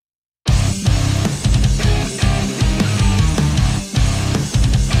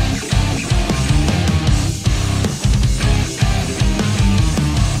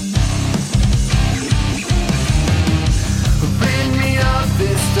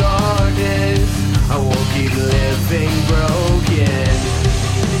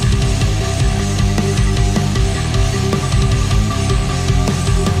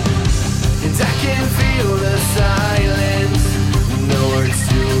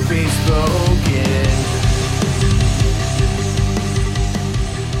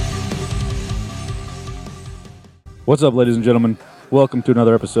What's up, ladies and gentlemen? Welcome to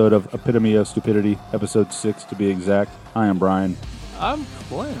another episode of Epitome of Stupidity, episode 6 to be exact. I am Brian. I'm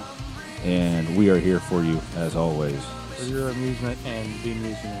Clint. And we are here for you, as always. For your amusement and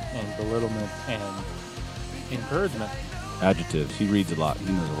bemusement and belittlement and encouragement. Adjectives. He reads a lot.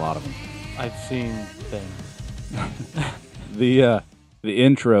 He knows a lot of them. I've seen things. The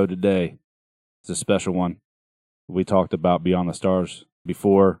intro today is a special one. We talked about Beyond the Stars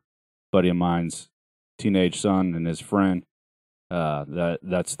before. Buddy of mine's teenage son and his friend.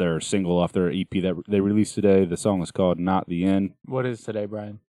 That's their single off their EP that they released today. The song is called Not the End. What is today,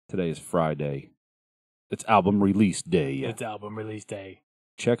 Brian? Today is Friday. It's album release day. It's album release day.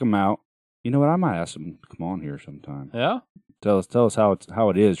 Check them out. You know what? I might ask them to come on here sometime. Yeah? Tell us how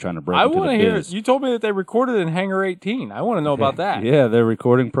it is trying to break into the biz. I want to hear it. You told me that they recorded in Hangar 18. I want to know about that. Yeah, their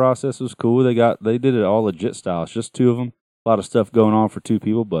recording process was cool. They did it all legit style. It's just two of them. A lot of stuff going on for two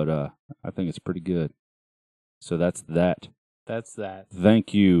people, but I think it's pretty good. So that's that. That's that.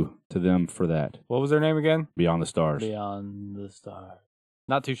 Thank you to them for that. What was their name again? Beyond the Stars. Beyond the Stars.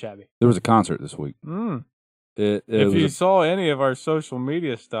 Not too shabby. There was a concert this week. If you saw any of our social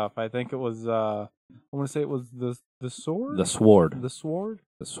media stuff, I think it was, I want to say it was the Sword? The Sword. The Sword?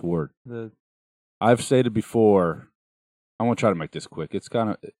 The Sword. I've stated before, I want to try to make this quick. It's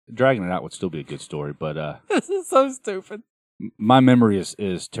kind of, dragging it out would still be a good story, but This is so stupid. my memory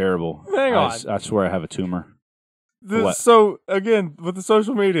is terrible. Hang on. I swear I have a tumor. What? So, again, with the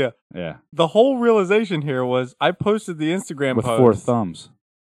social media, Yeah. the whole realization here was I posted the Instagram With post. 4 thumbs.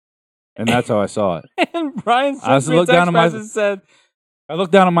 And that's how I saw it. And Brian I sent me a looked down text at my- message and said, I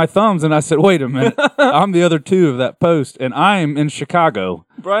looked down at my thumbs and I said, wait a minute. I'm the other 2 of that post, and I'm in Chicago.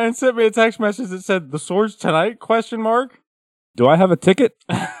 Brian sent me a text message that said, "The Swords tonight?" ? Do I have a ticket?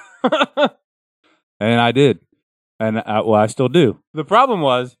 And I did. And I still do. The problem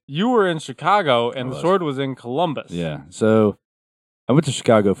was you were in Chicago and I the was. Sword was in Columbus. Yeah. So I went to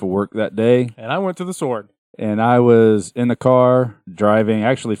Chicago for work that day, And I went to the Sword. and I was in the car driving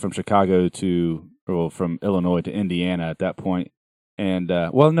actually from from Illinois to Indiana at that point. And,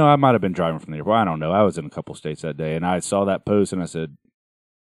 no, I might have been driving from the airport. I don't know. I was in a couple states that day, and I saw that post, and I said,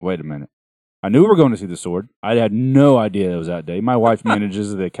 wait a minute. I knew we were going to see the Sword. I had no idea it was that day. My wife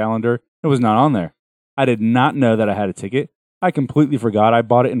manages the calendar. It was not on there. I did not know that I had a ticket. I completely forgot. I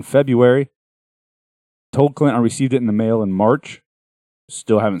bought it in February. Told Clint I received it in the mail in March.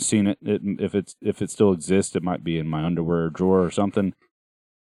 Still haven't seen it. If it still exists, it might be in my underwear drawer or something.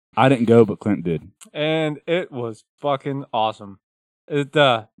 I didn't go, but Clint did. And it was fucking awesome.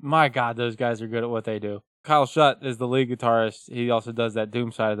 My God, those guys are good at what they do. Kyle Shutt is the lead guitarist. He also does that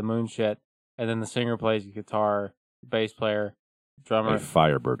Doom Side of the Moon shit. And then the singer plays guitar, bass player, drummer. A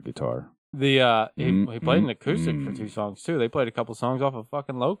Firebird guitar. He played an acoustic for 2 songs too. They played a couple songs off of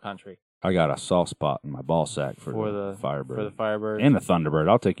fucking Low Country I got a soft spot in my ball sack for the Firebird. For the Firebird And the Thunderbird.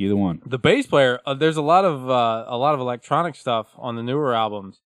 I'll take either one. The bass player. There's a lot of electronic stuff on the newer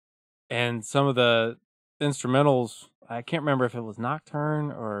albums, and some of the instrumentals. I can't remember if it was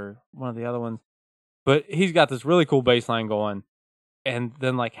Nocturne or one of the other ones, but he's got this really cool bass line going, and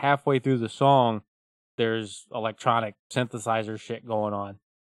then like halfway through the song, there's electronic synthesizer shit going on.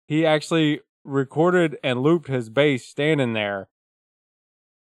 He actually recorded and looped his bass standing there,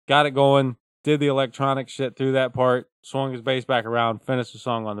 got it going, did the electronic shit through that part, swung his bass back around, finished the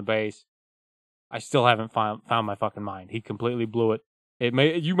song on the bass. I still haven't found my fucking mind. He completely blew it.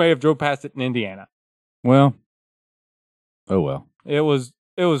 You may have drove past it in Indiana. Well. Oh, well. It was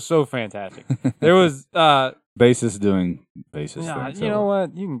so fantastic. There was Bassist doing bassist nah, things. you know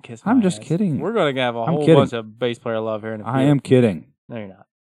what? You can kiss my I'm just ass. kidding. We're going to have a whole kidding. bunch of bass player love here in a few. I am kidding. No, you're not.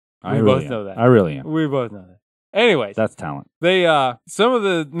 I We really both am. know that. I really am. We both know that. Anyways, That's talent. they some of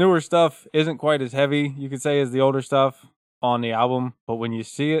the newer stuff isn't quite as heavy, you could say, as the older stuff on the album, but when you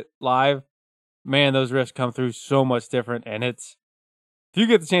see it live, man, those riffs come through so much different. And if you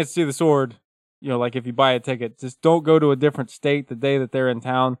get the chance to see the Sword, like if you buy a ticket, just don't go to a different state the day that they're in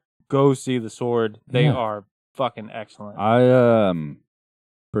town. Go see the Sword. They Yeah. are fucking excellent. I am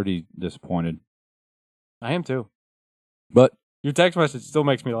pretty disappointed. I am too. But Your text message still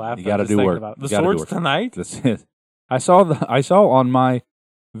makes me laugh. You gotta just do thinking work. about it. You The gotta do Swords work. tonight? this is, I saw on my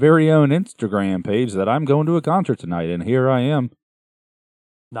very own Instagram page that I'm going to a concert tonight, and here I am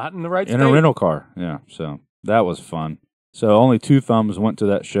Not in the right in state. a rental car. Yeah, so that was fun. So only 2 thumbs went to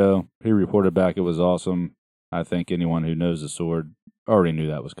that show. He reported back it was awesome. I think anyone who knows the Sword already knew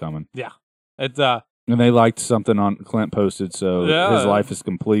that was coming. It's And they liked something on Clint posted, so Yeah. his life is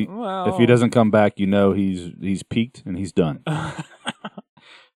complete. well, If he doesn't come back, he's peaked and he's done.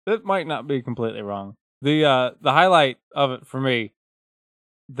 that might not be completely wrong. The highlight of it for me,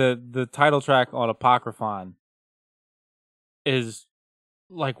 the title track on Apocryphon is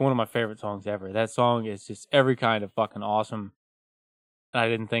like one of my favorite songs ever. That song is just every kind of fucking awesome. And I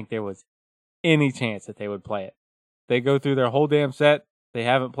didn't think there was any chance that they would play it. They go through their whole damn set. They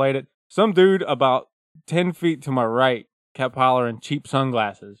haven't played it. Some dude about 10 feet to my right kept hollering Cheap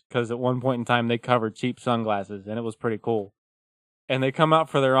Sunglasses because at one point in time they covered Cheap Sunglasses and it was pretty cool. And they come out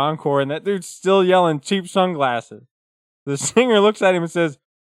for their encore and that dude's still yelling Cheap Sunglasses. The singer looks at him and says,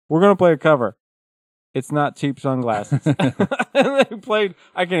 "We're going to play a cover. It's not Cheap Sunglasses." And they played,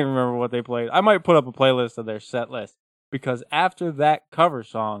 I can't even remember what they played. I might put up a playlist of their set list because after that cover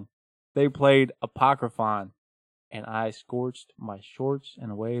song, they played Apocryphon and I scorched my shorts in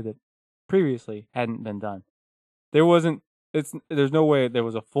a way that previously hadn't been done. There's no way there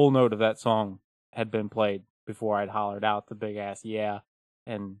was a full note of that song had been played before I'd hollered out the big ass yeah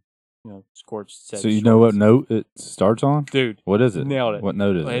and scorched said. So you know what note it starts on? Dude. What is it? Nailed it. What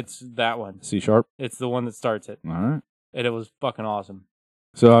note is it? It's that one. C sharp? It's the one that starts it. All right. And it was fucking awesome.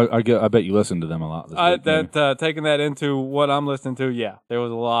 So I bet you listen to them a lot this week. Taking that into what I'm listening to, yeah. There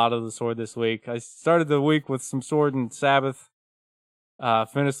was a lot of the Sword this week. I started the week with some Sword and Sabbath.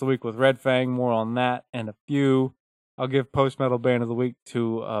 Finished the week with Red Fang. More on that and a few. I'll give Post Metal Band of the Week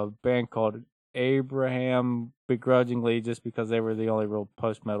to a band called Abraham begrudgingly just because they were the only real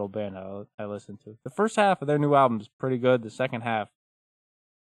post metal band I listened to. The first half of their new album is pretty good. The second half,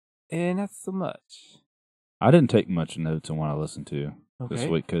 not so much. I didn't take much notes on what I listened to this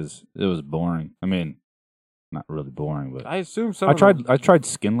week because it was boring. I mean, not really boring, but I assume I tried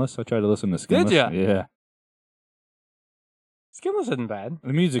Skinless. I tried to listen to Skinless. Did ya? Yeah. Skinless isn't bad.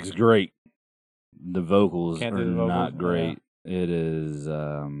 The music's great. The vocals are not vocals, great. Yeah. It is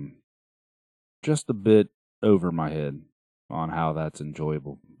just a bit over my head on how that's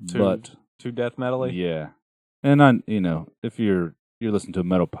enjoyable. Too death metal-y? Yeah. And if you're listening to a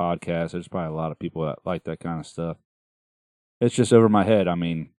metal podcast, there's probably a lot of people that like that kind of stuff. It's just over my head. I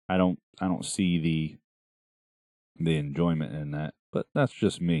mean, I don't see the enjoyment in that, but that's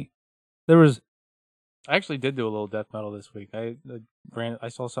just me. I actually did do a little death metal this week. I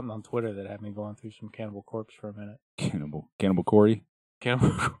saw something on Twitter that had me going through some Cannibal Corpse for a minute. Cannibal Corey?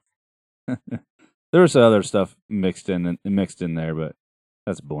 Cannibal. There was other stuff mixed in there, but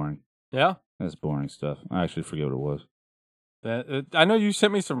that's boring. Yeah? That's boring stuff. I actually forget what it was. I know you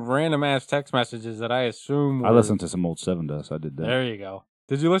sent me some random ass text messages that I assume were... I listened to some old Seven Dust. I did that. There you go.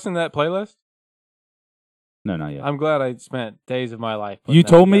 Did you listen to that playlist? No, not yet. I'm glad I spent days of my life. You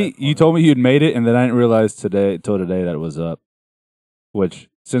told me you'd made it, and then I didn't realize today that it was up. Which,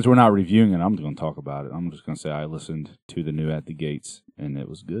 since we're not reviewing it, I'm just going to talk about it. I'm just going to say I listened to the new At the Gates, and it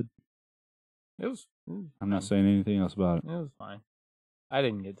was good. It was I'm not saying anything else about it. It was fine. I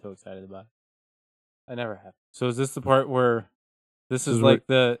didn't get too excited about it. I never have. So is this the part where this is like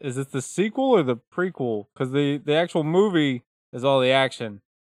is this the sequel or the prequel? Because the actual movie is all the action,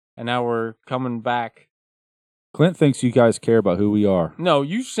 and now we're coming back. Clint thinks you guys care about who we are. No,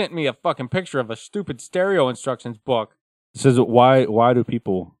 you sent me a fucking picture of a stupid stereo instructions book. It says why do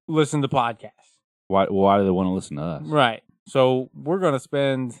people listen to podcasts? Why do they want to listen to us? Right. So we're going to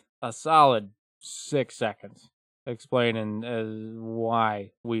spend a solid 6 seconds explaining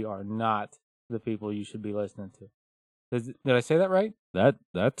why we are not the people you should be listening to. Did I say that right?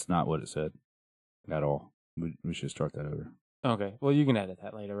 That's not what it said at all. We should start that over. Okay. Well, you can edit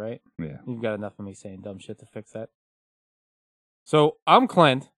that later, right? Yeah. You've got enough of me saying dumb shit to fix that. So I'm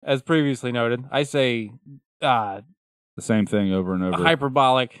Clint, as previously noted. I say the same thing over and over.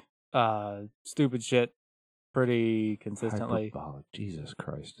 Hyperbolic, stupid shit pretty consistently. Hyperbolic. Jesus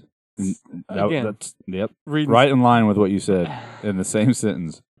Christ. Again, that's right in line with what you said in the same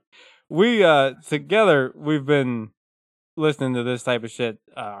sentence. We together we've been listening to this type of shit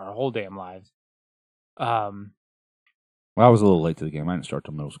our whole damn lives. Well, I was a little late to the game. I didn't start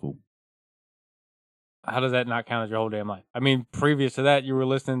till middle school. How does that not count as your whole damn life? I mean, previous to that, you were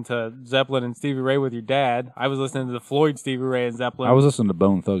listening to Zeppelin and Stevie Ray with your dad. I was listening to the Floyd, Stevie Ray, and Zeppelin. I was listening to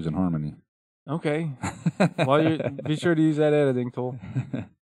Bone Thugs and Harmony. Okay. Well, be sure to use that editing tool.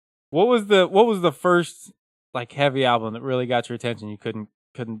 What was the first like heavy album that really got your attention? You couldn't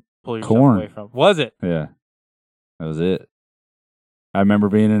pull yourself away from. Was it? Yeah, that was it. I remember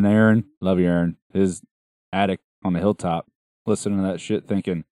being in Aaron, love you, Aaron, his attic on the hilltop, listening to that shit,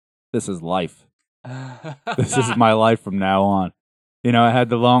 thinking, "This is life. This is my life from now on." I had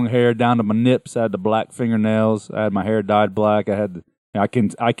the long hair down to my nips. I had the black fingernails. I had my hair dyed black. I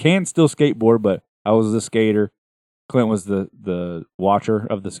can still skateboard, but I was the skater. Clint was the watcher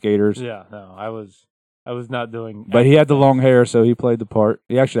of the skaters. Yeah, no, I was not doing. But he had the long hair, so he played the part.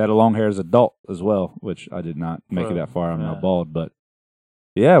 He actually had a long hair as an adult as well, which I did not make it that far. I'm now bald, but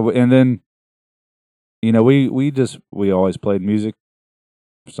yeah. And then we always played music.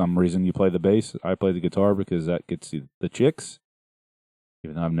 For some reason, you play the bass. I play the guitar because that gets you the chicks.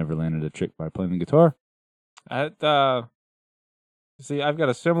 Even though I've never landed a chick by playing the guitar. See, I've got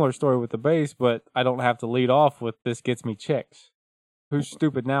a similar story with the bass, but I don't have to lead off with "This gets me chicks." Who's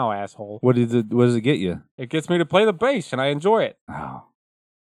stupid now, asshole? What does it get you? It gets me to play the bass, and I enjoy it. Oh,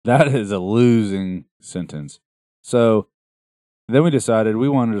 that is a losing sentence. So then we decided we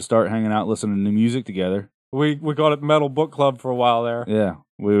wanted to start hanging out, listening to music together. We called it Metal Book Club for a while there. Yeah,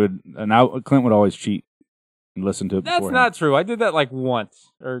 we would, and Clint would always cheat and listen to it. That's beforehand. not true. I did that like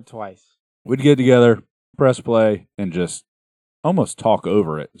once or twice. We'd get together, press play, and just almost talk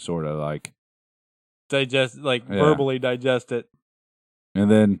over it, sort of like verbally digest it. And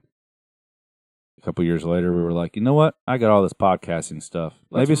then a couple years later, we were like, you know what? I got all this podcasting stuff.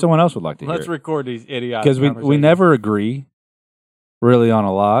 Maybe someone else would like to hear Let's it. record these idiotic Because we never agree really on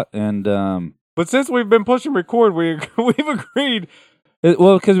a lot. And but since we've been pushing record, we've agreed.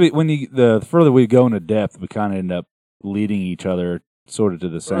 Because the further we go into depth, we kind of end up leading each other sort of to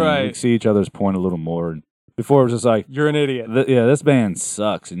the same. Right. We see each other's point a little more. And before it was just like, you're an idiot. This band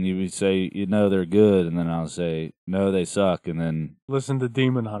sucks. And you would say, they're good. And then I'll say, no, they suck. And then listen to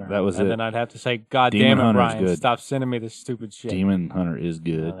Demon Hunter. That was and it. then I'd have to say, God Demon damn it, Hunter's Brian, good. stop sending me this stupid shit. Demon Hunter is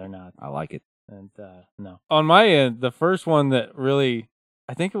good. No, they're not. I like it. And no. On my end, the first one that really,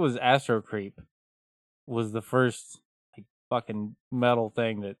 I think it was Astro Creep, was the first like fucking metal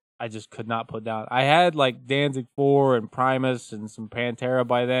thing that I just could not put down. I had like Danzig 4 and Primus and some Pantera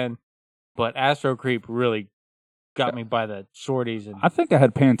by then, but Astro Creep really got me by the shorties. And I think I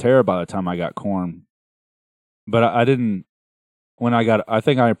had Pantera by the time I got Korn, but I didn't. I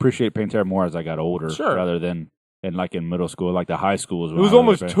think I appreciate Pantera more as I got older, Sure. rather than in middle school, like the high schools. It was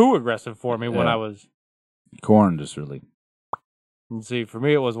almost too aggressive for me when Yeah. I was. Korn just really. And see, for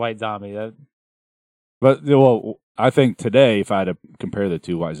me, it was White Zombie. But I think today, if I had to compare the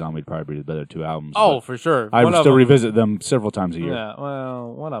two, White Zombie would probably be the better two albums. Oh, but for sure. I One would of still them- revisit them several times a year. Yeah,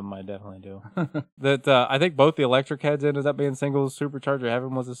 well, one of them I definitely do. I think both the Electric Heads ended up being singles. Supercharger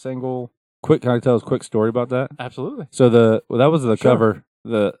Heaven was a single. Can I tell a quick story about that? Absolutely. So that was the Sure. cover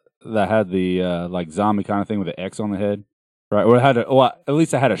that had the like zombie kind of thing with the X on the head, right? Or it had at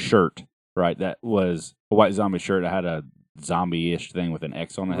least it had a shirt, right? That was a White Zombie shirt. It had a zombie-ish thing with an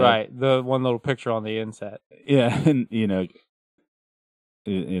X on the head, Right, the one little picture on the inset. Yeah, and in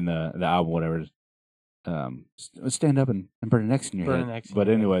the album, whatever. Stand up and burn an X in your Burn head. an X in But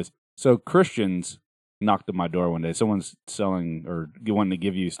your head. anyways, so Christians knocked at my door one day. Someone's selling or wanting to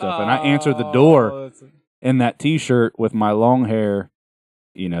give you stuff, and I answered the door in that T-shirt with my long hair.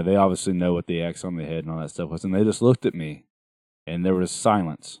 They obviously know what the X on the head and all that stuff was, and they just looked at me, and there was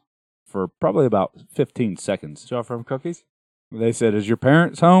silence for probably about 15 seconds. Joe from Cookies? They said, "Is your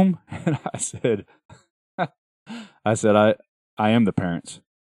parents home?" And I said, I am the parents.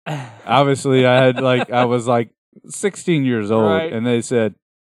 Obviously, I was like 16 years old, Right. and they said,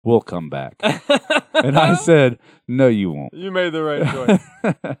 "We'll come back." And I said, "No, you won't." You made the right choice.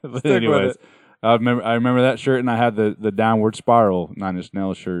 But Stick anyways, with it. I remember that shirt, and I had the Downward Spiral Nine Inch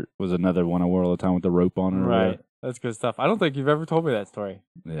Nails shirt was another one I wore all the time with the rope on it. or Right. whatever. That's good stuff. I don't think you've ever told me that story.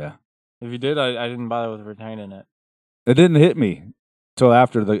 Yeah. If you did, I didn't bother with retaining it. It didn't hit me till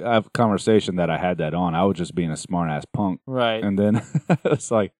after the conversation that I had that on. I was just being a smart ass punk. Right. And then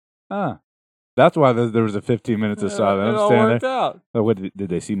it's like, that's why there was a 15 minutes of silence. It I'm all standing worked there. out. Oh, what, did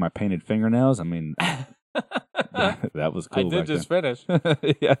they see my painted fingernails? I mean, that was cool. I did back just finish. then.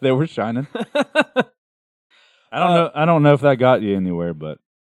 Yeah, they were shining. I don't know. I don't know if that got you anywhere, but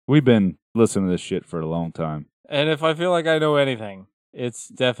we've been listening to this shit for a long time. And if I feel like I know anything, it's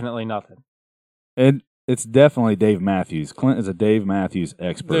definitely nothing. And it's definitely Dave Matthews. Clint is a Dave Matthews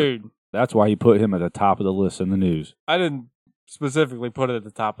expert. Dude, That's why he put him at the top of the list in the news. I didn't specifically put it at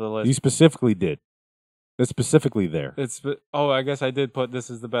the top of the list. You specifically did. It's specifically there. I guess I did put this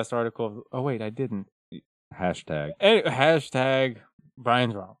is the best article. Oh, wait, I didn't. Hashtag. Hashtag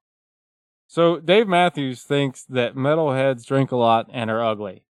Brian's wrong. So Dave Matthews thinks that metalheads drink a lot and are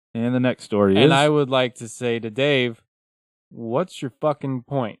ugly. And the next story is... And I would like to say to Dave, what's your fucking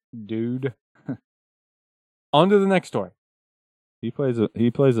point, dude? On to the next story. He plays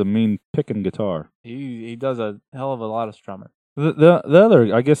a mean picking guitar. He does a hell of a lot of strumming. The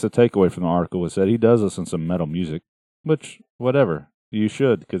other, I guess, the takeaway from the article was that he does listen to some metal music, which whatever you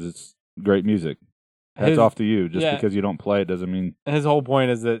should because it's great music. Hats off to you. Just because you don't play it doesn't mean his whole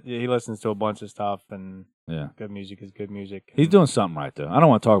point is that he listens to a bunch of stuff and yeah, good music is good music. He's doing something right though. I don't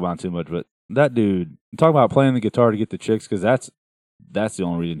want to talk about him too much, but that dude talk about playing the guitar to get the chicks because that's the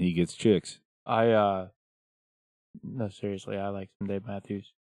only reason he gets chicks. No, seriously, I like some Dave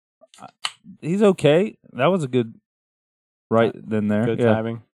Matthews. he's okay. That was a good right then there. Good yeah.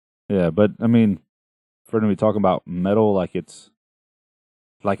 timing. Yeah, but I mean, for him to be talking about metal like it's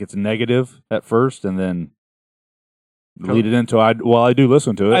negative at first, and then lead it into I do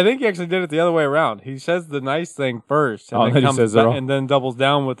listen to it. I think he actually did it the other way around. He says the nice thing first, and Oh, then then he comes says back, they're all- and then doubles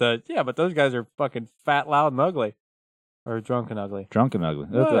down with a but those guys are fucking fat, loud, and ugly, or drunk and ugly. Drunk and ugly.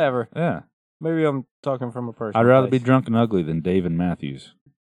 That's Whatever. yeah. Maybe I'm talking from a person. I'd rather be drunk and ugly than Dave and Matthews.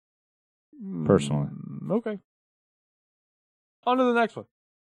 personally. Okay. On to the next one.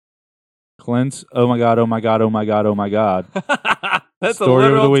 Clint's, oh my God, oh my God, oh my God, oh my God. That's Story a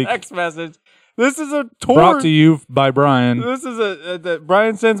of the literal week. text message. This is a tour. Brought to you by Brian. This is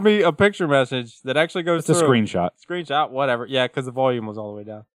Brian sends me a picture message that actually goes It's a through. screenshot. Screenshot, whatever. Yeah, because the volume was all the way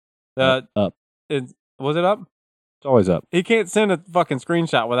down. Up. Was it up? It's always up. He can't send a fucking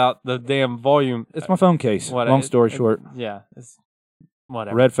screenshot without the damn volume. It's my phone case. Long story short. Yeah, it's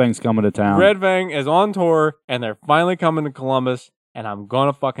whatever. Red Fang's coming to town. Red Fang is on tour, and they're finally coming to Columbus, and I'm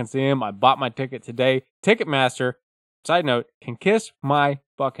gonna fucking see him. I bought my ticket today. Ticketmaster, side note, can kiss my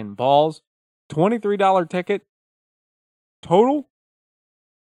fucking balls. $23 ticket. Total,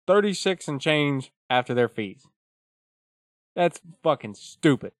 36 and change after their fees. That's fucking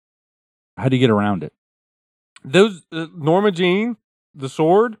stupid. How do you get around it? Those Norma Jean, the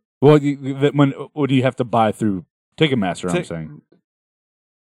sword. Well, what do you have to buy through Ticketmaster? I'm saying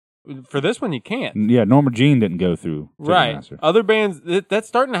For this one, you can't. Yeah, Norma Jean didn't go through Right. Ticketmaster. Other bands, that's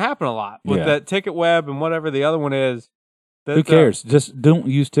starting to happen a lot with that Ticket Web and whatever the other one is. Who cares? Just don't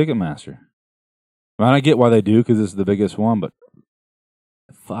use Ticketmaster. Well, I get why they do because it's the biggest one, but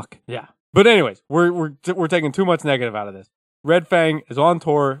fuck. Yeah. But anyways, we're taking too much negative out of this. Red Fang is on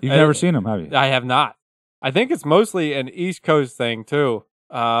tour. You've never seen them, have you? I have not. I think it's mostly an East Coast thing too.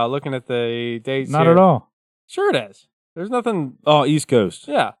 Looking at the dates, Not here. at all. Sure, it is. There's nothing. Oh, East Coast.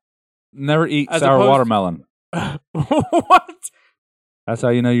 Yeah. Never eat As sour opposed- watermelon. What? That's how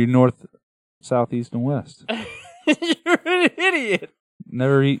you know you're north, south, east, and west. You're an idiot.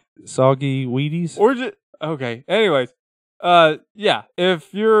 Never eat soggy Wheaties. Or just okay. Anyways, yeah.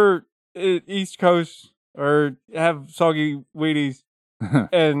 If you're East Coast or have soggy Wheaties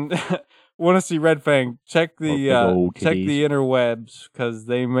and want to see Red Fang, check the interwebs because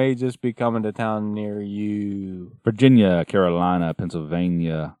they may just be coming to town near you. Virginia, Carolina,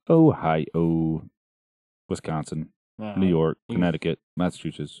 Pennsylvania, Ohio, Wisconsin, New York, Connecticut,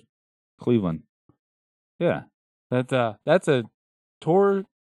 Massachusetts, Cleveland. Yeah. That's a tour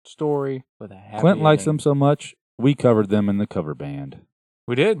story with a happy Clint likes ending. them so much, we covered them in the cover band.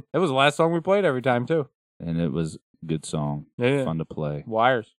 We did. That was the last song we played every time too. And it was a good song. Yeah. Fun to play.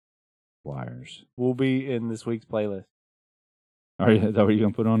 Wires Will be in this week's playlist. Is that what you're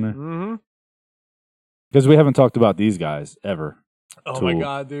going to put on there? Mm-hmm. Because we haven't talked about these guys ever. Oh Tool. my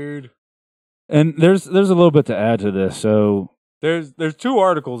god, dude. And there's a little bit to add to this. So There's two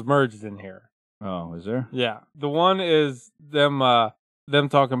articles merged in here. Oh, is there? Yeah. The one is them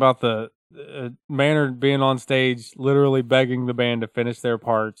talking about the Maynard being on stage, literally begging the band to finish their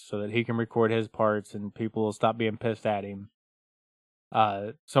parts so that he can record his parts and people will stop being pissed at him.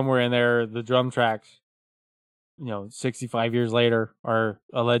 Somewhere in there, the drum tracks, 65 years later, are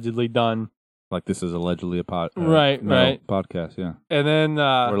allegedly done. Like this is allegedly a right. podcast, yeah. And then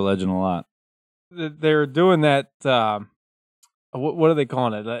we're alleging a lot. They're doing that. What are they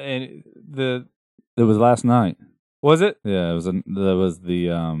calling it? And it was last night. Was it? Yeah, It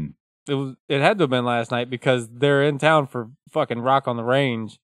had to have been last night because they're in town for fucking Rock on the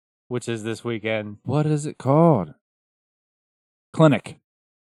Range, which is this weekend. What is it called? Clinic.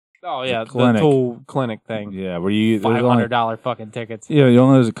 Oh yeah, Clinic. the Tool Clinic thing. Yeah, where you $500 fucking tickets. Yeah, you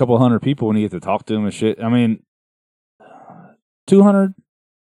only there's a couple hundred people when you get to talk to them and shit. I mean, 200,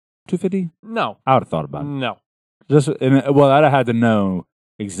 250? No, I would have thought about it. No. I'd have had to know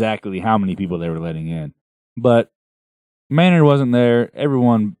exactly how many people they were letting in, but Maynard wasn't there.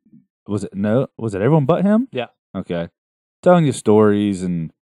 Everyone was it everyone but him? Yeah. Okay. Telling you stories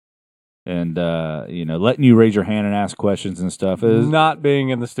and letting you raise your hand and ask questions and stuff. Not being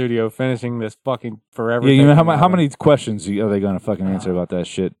in the studio, finishing this fucking forever. Yeah, how many questions are they going to fucking answer about that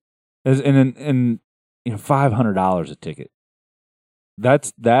shit? And $500 a ticket.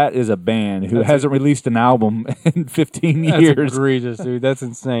 That is a band who hasn't released an album in 15 years. That's egregious, dude. That's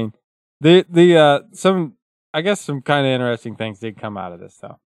insane. Some kind of interesting things did come out of this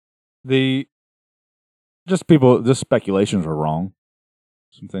though. Just speculations were wrong.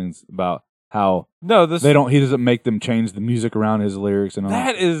 Some things about how he doesn't make them change the music around his lyrics and all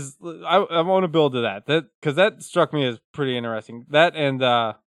that. Is I want to build to that because that struck me as pretty interesting. That and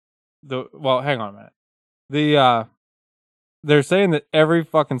hang on a minute. they're saying that every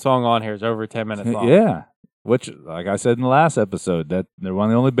fucking song on here is over 10 minutes long. Yeah. Which, like I said in the last episode, that they're one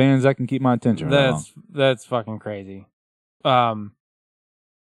of the only bands that can keep my attention. That's fucking crazy. They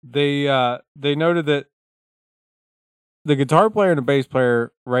noted that the guitar player and the bass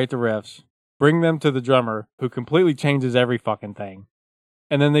player write the riffs, bring them to the drummer, who completely changes every fucking thing,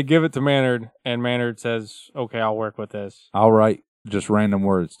 and then they give it to Maynard, and Maynard says, "Okay, I'll work with this. I'll write just random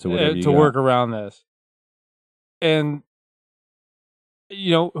words to whatever you to got. work around this." And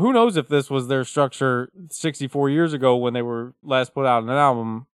who knows if this was their structure 64 years ago when they were last put out an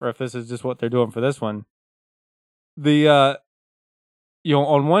album, or if this is just what they're doing for this one. The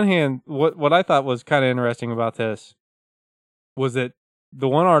on one hand, what I thought was kind of interesting about this was that the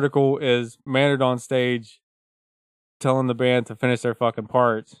one article is Maynard on stage telling the band to finish their fucking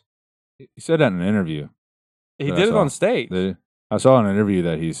parts. He said that in an interview. He did it on stage. I saw in an interview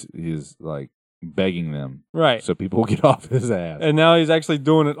that he's like begging them, right, so people will get off his ass. And now he's actually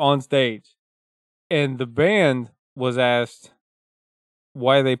doing it on stage. And the band was asked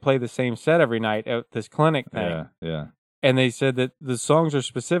why they play the same set every night at this clinic thing. Yeah. And they said that the songs are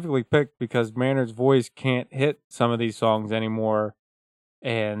specifically picked because Maynard's voice can't hit some of these songs anymore.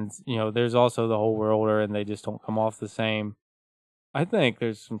 And, there's also the whole we're older and they just don't come off the same. I think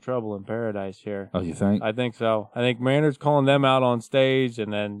there's some trouble in paradise here. Oh, you think? I think so. I think Maynard's calling them out on stage,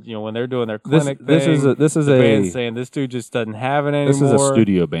 and then, when they're doing their clinic this thing, is the band's saying this dude just doesn't have it anymore. This is a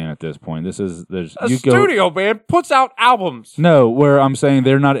studio band at this point. Studio band puts out albums. No, where I'm saying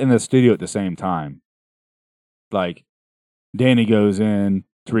they're not in the studio at the same time. Like, Danny goes in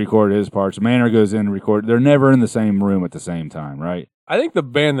to record his parts. Maynard goes in to record. They're never in the same room at the same time, right? I think the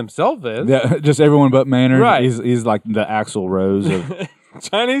band themselves is. Yeah, just everyone but Maynard. Right. He's like the Axl Rose of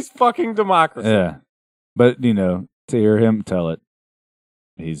Chinese fucking democracy. Yeah. But, to hear him tell it,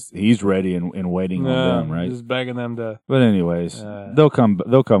 he's ready and waiting on them, right? Just begging them to. But anyways, they'll come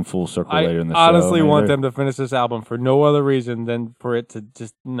full circle later in the show. I honestly want them to finish this album for no other reason than for it to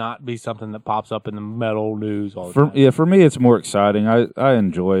just not be something that pops up in the metal news all the time. Yeah, for me it's more exciting. I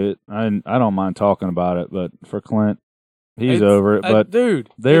enjoy it. I don't mind talking about it, but for Clint, he's over it. But dude,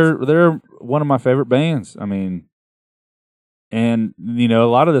 they're one of my favorite bands. I mean, and a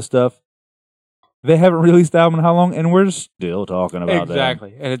lot of this stuff, they haven't released the album in how long, and we're still talking about that.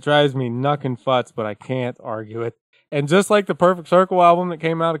 Exactly. And it drives me knuckin' futz, but I can't argue it. And just like the Perfect Circle album that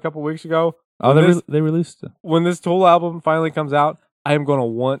came out a couple weeks ago. They released it. When this Tool album finally comes out, I am going to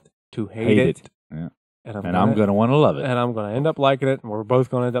want to hate it. Yeah. And I'm going to want to love it. And I'm going to end up liking it, and we're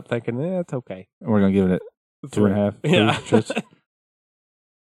both going to end up thinking, it's okay. And we're going to give it 2.5. Yeah.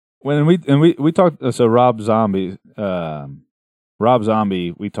 When we talked, so Rob Zombie,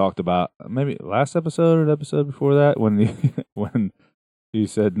 we talked about maybe last episode or the episode before that when you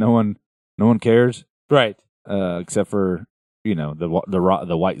said no one cares, right? Except for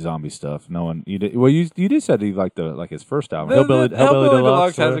the White Zombie stuff. No one you did said he liked his first album. Hillbilly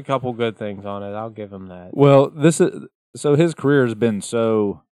Deluxe has a couple good things on it. I'll give him that. Well, so his career has been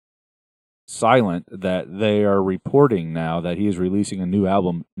so silent that they are reporting now that he is releasing a new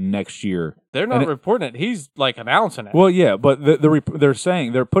album next year. They're not reporting it. He's like announcing it. Well, yeah, but they're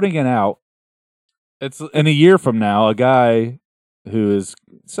saying they're putting it out. It's in a year from now, a guy who is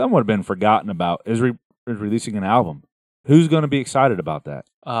somewhat been forgotten about is releasing an album. Who's going to be excited about that?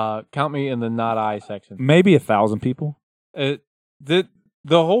 Count me in the not I section. Maybe 1,000 people. The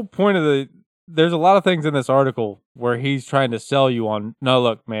whole point of there's a lot of things in this article where he's trying to sell you on, no,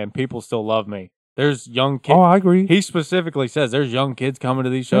 look, man, people still love me. There's young kids. Oh, I agree. He specifically says there's young kids coming to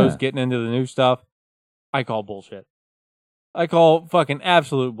these shows, getting into the new stuff. I call bullshit. I call fucking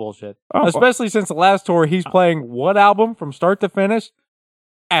absolute bullshit. Oh, especially since the last tour, he's playing what album from start to finish?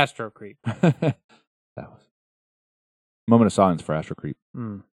 Astro Creep. That was moment of silence for Astro Creep.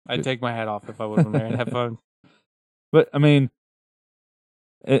 I'd take my hat off if I wasn't wearing headphones. But I mean,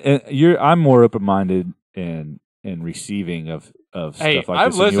 I'm more open minded in receiving of stuff like this.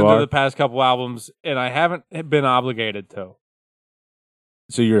 I've listened to the past couple albums and I haven't been obligated to.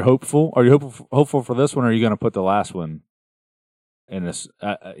 So you're hopeful? Are you hopeful for this one, or are you going to put the last one in this?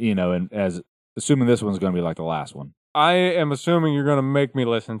 And as assuming this one's going to be like the last one. I am assuming you're going to make me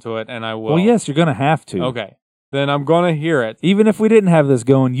listen to it, and I will. Well, yes, you're going to have to. Okay. Then I'm going to hear it. Even if we didn't have this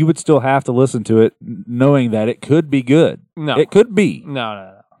going, you would still have to listen to it knowing that it could be good. No. It could be.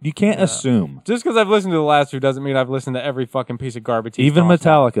 No. You can't assume. Just because I've listened to the last two doesn't mean I've listened to every fucking piece of garbage. Even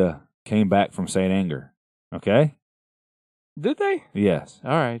Metallica came back from Saint Anger. Okay? Did they? Yes.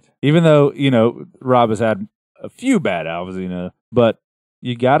 All right. Even though, Rob has had a few bad albums, but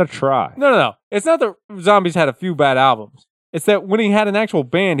you got to try. No. It's not that Zombies had a few bad albums. It's that when he had an actual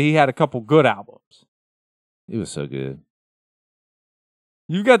band, he had a couple good albums. It was so good.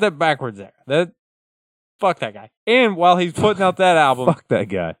 You got that backwards there. Fuck that guy. And while he's putting out that album, Fuck that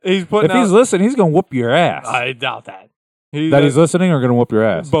guy. he's putting If he's listening, he's gonna whoop your ass. I doubt that. He's listening or gonna whoop your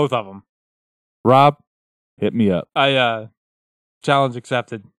ass. Both of them. Rob, hit me up. Challenge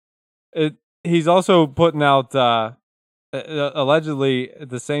accepted. He's also putting out allegedly at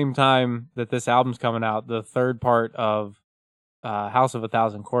the same time that this album's coming out, the third part of House of a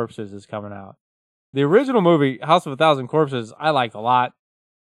Thousand Corpses is coming out. The original movie, House of a Thousand Corpses, I liked a lot.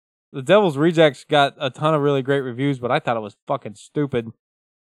 The Devil's Rejects got a ton of really great reviews, but I thought it was fucking stupid.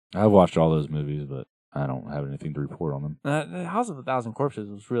 I watched all those movies, but I don't have anything to report on them. The House of a Thousand Corpses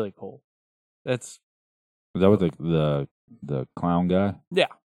was really cool. Is that with the clown guy? Yeah.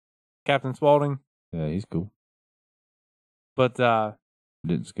 Captain Spaulding. Yeah, he's cool. But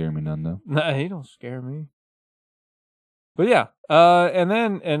didn't scare me none though. Nah, he don't scare me. But yeah, and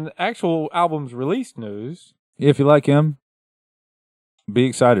then in actual albums release news. If you like him, be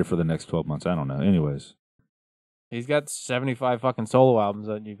excited for the next 12 months. I don't know. Anyways. He's got 75 fucking solo albums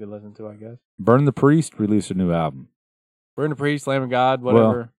that you could listen to, I guess. Burn the Priest released a new album. Burn the Priest, Lamb of God,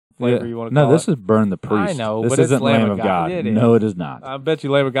 whatever flavor you want to call it. No, this is Burn the Priest. I know, this but isn't it's Lamb of God. It No, it is not. I bet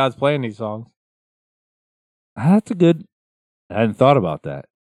you Lamb of God's playing these songs. That's a good... I hadn't thought about that.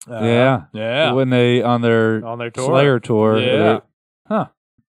 Yeah. When they on their tour. Slayer tour. Yeah.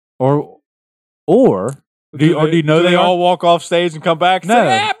 Or do you know they all walk off stage and come back and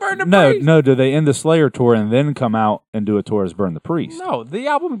say, Burn the Priest? No, do they end the Slayer tour and then come out and do a tour as Burn the Priest? No, the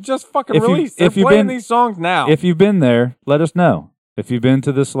album just fucking released. They're playing these songs now. If you've been there, let us know. If you've been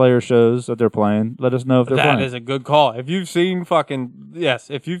to the Slayer shows that they're playing, let us know if they're playing. That is a good call. If you've seen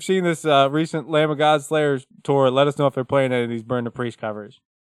if you've seen this recent Lamb of God Slayer tour, let us know if they're playing any of these Burn the Priest covers.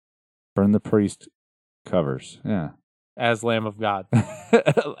 Burn the Priest covers, yeah. As Lamb of God.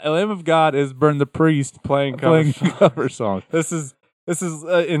 Lamb of God is Burn the Priest playing cover songs. This is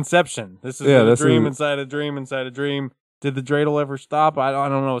Inception. This is a dream inside a dream inside a dream. Did the dreidel ever stop? I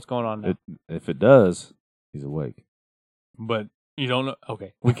don't know what's going on now. If it does, he's awake. But you don't know.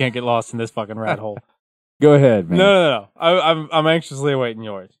 Okay, we can't get lost in this fucking rat hole. Go ahead, man. No. I'm anxiously awaiting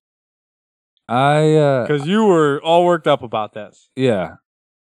yours. Because you were all worked up about this. Yeah.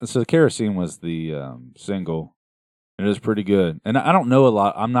 So Kerosene was the single. It is pretty good, and I don't know a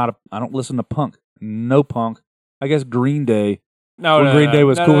lot. I don't listen to punk. No punk. I guess Green Day. Green Day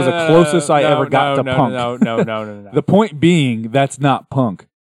was cool. Was the closest I ever got to punk. No. The point being, that's not punk,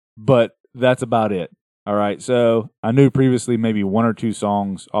 but that's about it. All right. So I knew previously maybe one or two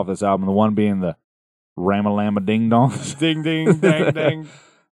songs off this album. The one being the Ramalama Ding Dongs. Ding ding dang dang.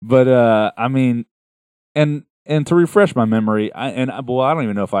 But I mean, and to refresh my memory, I don't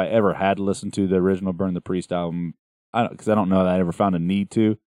even know if I ever had listened to the original Burn the Priest album. Because I don't know that I ever found a need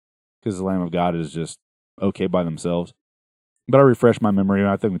to, because the Lamb of God is just okay by themselves. But I refreshed my memory, and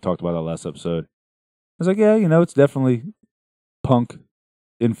I think we talked about that last episode. I was like, yeah, it's definitely punk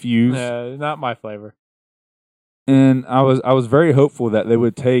infused. Yeah, not my flavor. And I was very hopeful that they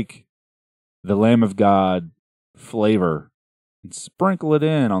would take the Lamb of God flavor and sprinkle it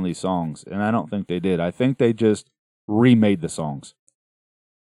in on these songs, and I don't think they did. I think they just remade the songs.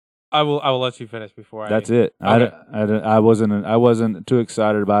 I will let you finish before That's it. Okay. I wasn't too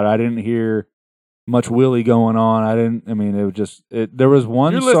excited about it. I didn't hear much Willie going on. It was just there was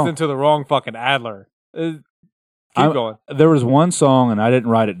one You're song. listening to the wrong fucking Adler. Keep going. There was one song, and I didn't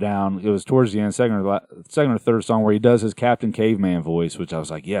write it down. It was towards the end, second or third song, where he does his Captain Caveman voice, which I was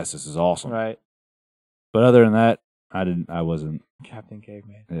like, yes, this is awesome. Right. But other than that, I wasn't. Captain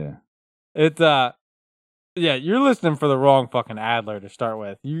Caveman. Yeah. Yeah, you're listening for the wrong fucking Adler to start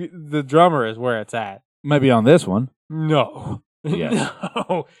with. The drummer is where it's at. Maybe on this one. No. Yes.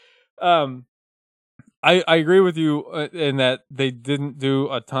 No. I agree with you in that they didn't do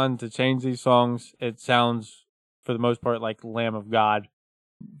a ton to change these songs. It sounds, for the most part, like Lamb of God.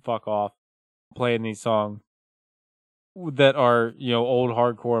 Fuck off. Playing these songs that are, old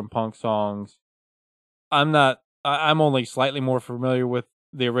hardcore and punk songs. I'm only slightly more familiar with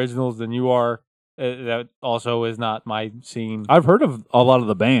the originals than you are. That also is not my scene. I've heard of a lot of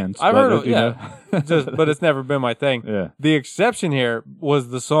the bands. But it's never been my thing. Yeah. The exception here was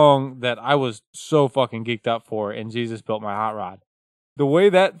the song that I was so fucking geeked up for, and Jesus Built My Hot Rod. The way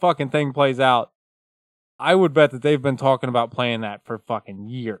that fucking thing plays out, I would bet that they've been talking about playing that for fucking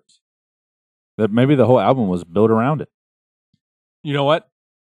years. That maybe the whole album was built around it. You know what?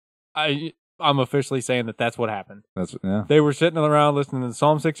 I'm officially saying that that's what happened. They were sitting around listening to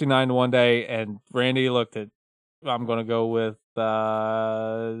Psalm 69 one day, and Randy looked at, I'm going to go with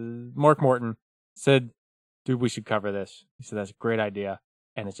Mark Morton, said, dude, we should cover this. He said, that's a great idea.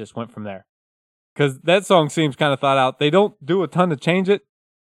 And it just went from there. Because that song seems kind of thought out. They don't do a ton to change it.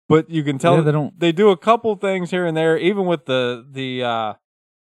 but you can tell they don't. They do a couple things here and there, even with the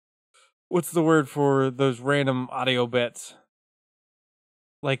what's the word for those random audio bits?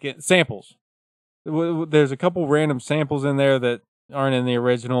 Like samples. There's a couple random samples in there that aren't in the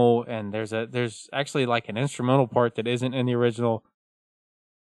original, and there's actually like an instrumental part that isn't in the original.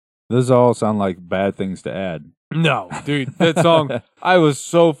 Those all sound like bad things to add. No, dude, that song, I was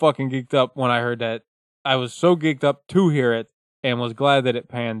so fucking geeked up when I heard that. I was so geeked up to hear it and was glad that it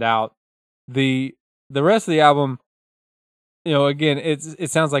panned out. The rest of the album, you know, again, it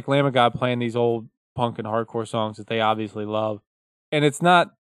sounds like Lamb of God playing these old punk and hardcore songs that they obviously love. And it's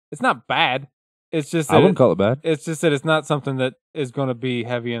not bad. It's just that I wouldn't call it bad. It's just that it's not something that is going to be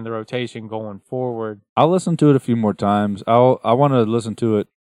heavy in the rotation going forward. I'll listen to it a few more times. I want to listen to it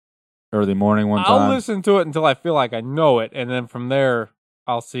early morning one time. I'll listen to it until I feel like I know it, and then from there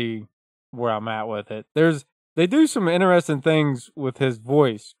I'll see where I'm at with it. They do some interesting things with his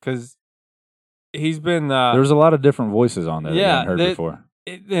voice because he's been there's a lot of different voices on there that I haven't heard before.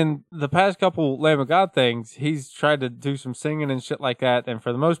 In the past couple Lamb of God things, he's tried to do some singing and shit like that, and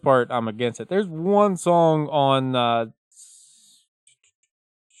for the most part, I'm against it. There's one song on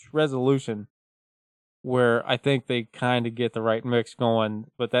Resolution where I think they kind of get the right mix going,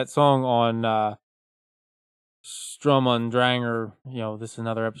 but that song on Strum und Dranger, you know, this is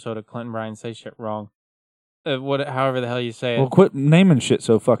another episode of Clinton Bryan Say Shit Wrong. However the hell you say it. Well, quit naming shit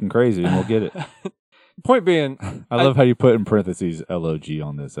so fucking crazy and we'll get it. Point being, I love how you put in parentheses LOG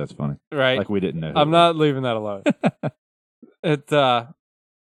on this. That's funny. Right. Like we didn't know. I'm not leaving that alone.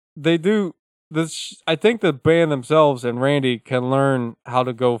 They do this. I think the band themselves and Randy can learn how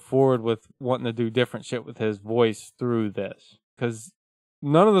to go forward with wanting to do different shit with his voice through this. Because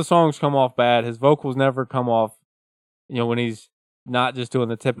none of the songs come off bad. His vocals never come off, you know, when he's not just doing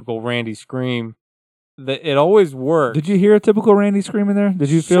the typical Randy scream. It always works. Did you hear a typical Randy scream in there? Did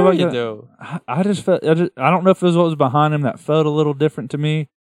you feel like you that? do? I just felt. I don't know if it was what was behind him that felt a little different to me,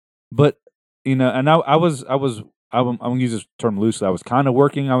 but you know, and I'm gonna use this term loosely. I was kind of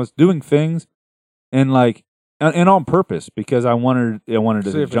working. I was doing things, and like, and on purpose because I wanted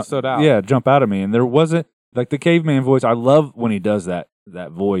to see if it stood out. Yeah, jump out of me. And there wasn't like the caveman voice. I love when he does that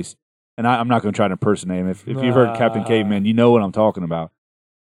voice, and I'm not going to try to impersonate him. If you've heard Captain Caveman, you know what I'm talking about.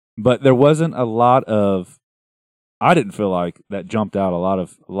 But there wasn't a lot of. I didn't feel like that jumped out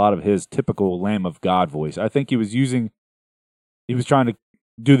a lot of his typical Lamb of God voice. I think he was trying to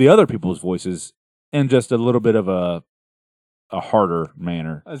do the other people's voices in just a little bit of a harder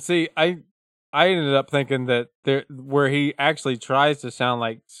manner. See, I ended up thinking that where he actually tries to sound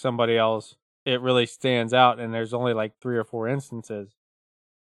like somebody else, it really stands out, and there's only like 3 or 4 instances.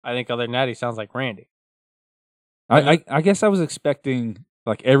 I think other than that, he sounds like Randy. I guess I was expecting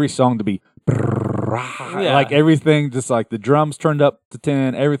like every song to be like everything, just like the drums turned up to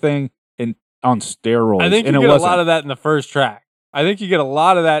 10, everything on steroids. I think you get a lot of that in the first track. I think you get a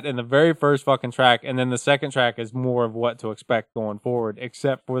lot of that in the very first fucking track, and then the second track is more of what to expect going forward,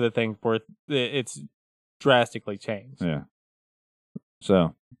 except for the thing where it's drastically changed. Yeah.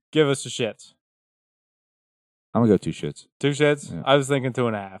 So give us the shits. I'm gonna go 2 shits. 2 shits? Yeah. I was thinking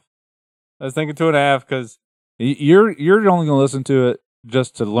 2.5. I was thinking 2.5 because you're only gonna listen to it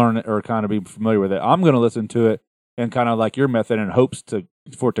just to learn it or kind of be familiar with it. I'm gonna listen to it and kind of like your method in hopes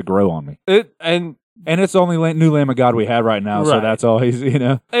for it to grow on me. And it's the only new Lamb of God we have right now, so that's all he's, you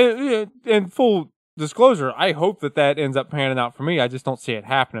know. And full disclosure, I hope that ends up panning out for me. I just don't see it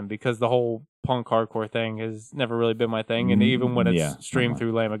happening because the whole punk hardcore thing has never really been my thing, and even when it's streamed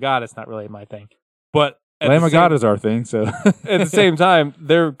through Lamb of God, it's not really my thing. But Lamb of God is our thing, so at the same time,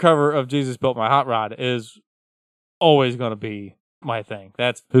 their cover of Jesus Built My Hot Rod is always going to be my thing.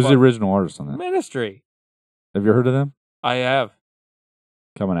 Who's the original artist on that? Ministry. Have you heard of them? I have.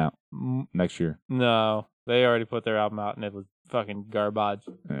 Coming out next year. No, they already put their album out, and it was fucking garbage.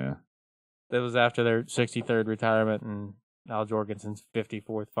 Yeah. It was after their 63rd retirement and Al Jorgensen's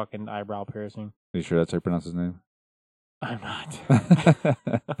 54th fucking eyebrow piercing. Are you sure that's how you pronounce his name? I'm not.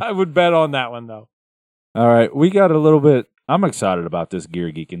 I would bet on that one, though. All right. We got a little bit. I'm excited about this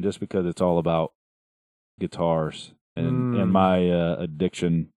Gear Geeking just because it's all about guitars and my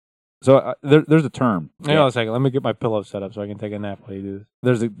addiction. So there's a term. Hang on a second. Let me get my pillow set up so I can take a nap while you do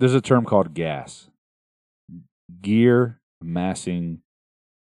this. There's a term called GAS. Gear Massing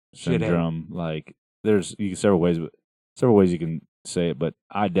Syndrome. Like there's several ways you can say it, but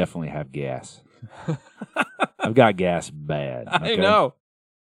I definitely have gas. I've got gas bad. Okay? I know.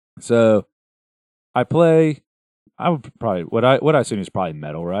 So I would probably what I assume is probably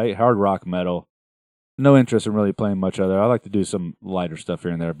metal, right? Hard rock metal. No interest in really playing much other. I like to do some lighter stuff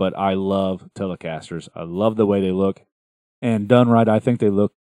here and there, but I love Telecasters. I love the way they look, and done right, I think they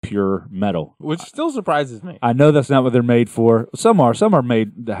look pure metal. Which still surprises me. I know that's not what they're made for. Some are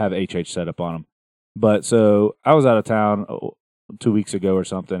made to have HH setup on them. But so I was out of town 2 weeks ago or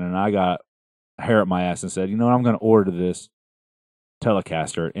something, and I got hair up my ass and said, you know what, I'm going to order this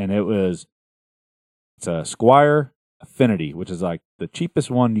Telecaster. And it's a Squier Affinity, which is like the cheapest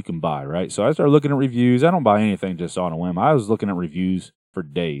one you can buy, right? So I started looking at reviews. I don't buy anything just on a whim. I was looking at reviews for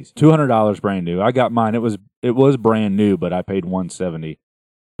days. $200 brand new. I got mine. It was brand new, but I paid $170.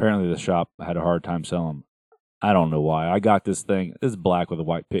 Apparently the shop had a hard time selling them. I don't know why. I got this thing. It's black with a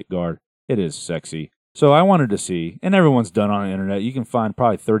white pick guard. It is sexy. So I wanted to see, and everyone's done on the internet. You can find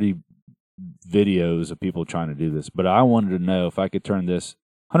probably 30 videos of people trying to do this, but I wanted to know if I could turn this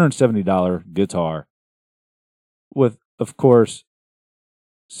 $170 guitar with, of course,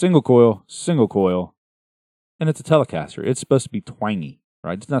 single coil, and it's a Telecaster. It's supposed to be twangy,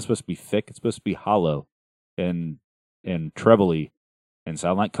 right? It's not supposed to be thick. It's supposed to be hollow and trebly and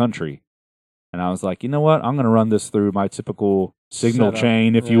sound like country. And I was like, you know what? I'm going to run this through my typical signal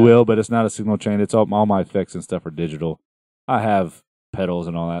chain, if you will, but it's not a signal chain. It's all my effects and stuff are digital. I have pedals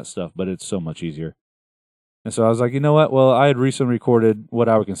and all that stuff, but it's so much easier. And so I was like, you know what? Well, I had recently recorded what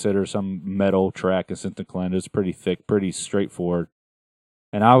I would consider some metal track in Synth Clan. It's pretty thick, pretty straightforward.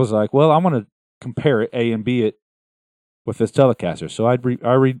 And I was like, well, I'm going to compare it, A and B it, with this Telecaster. So I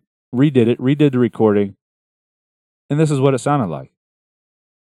redid the recording, and this is what it sounded like.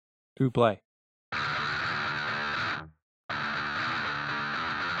 To play.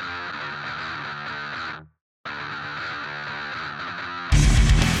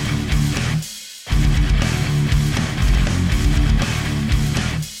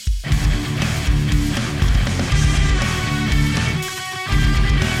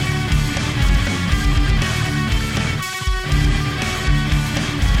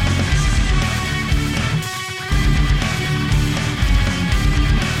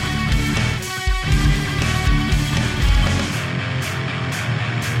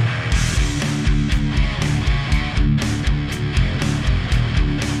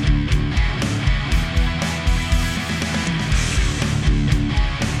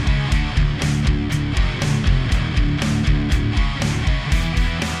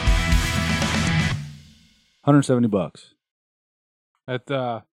 $170.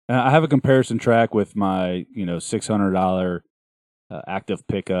 And I have a comparison track with my, $600 active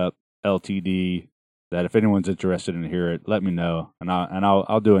pickup LTD. That if anyone's interested in hear it, let me know, and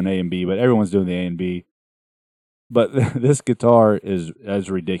I'll do an A and B. But everyone's doing the A and B. But this guitar is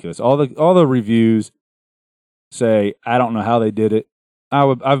ridiculous. All the reviews say I don't know how they did it.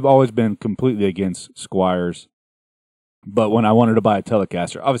 I've always been completely against Squiers, but when I wanted to buy a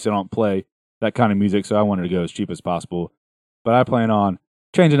Telecaster, obviously I don't play that kind of music, so I wanted to go as cheap as possible. But I plan on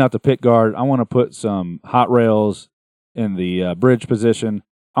changing out the pick guard. I want to put some hot rails in the bridge position.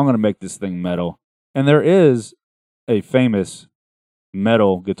 I'm going to make this thing metal. And there is a famous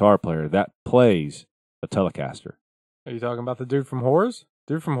metal guitar player that plays a Telecaster. Are you talking about the dude from Horrors?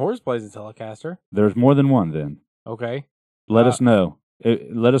 Dude from Horrors plays a Telecaster. There's more than one then. Okay. Let us know.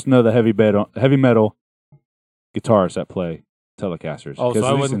 Let us know the heavy metal guitarists that play Telecasters. Oh, so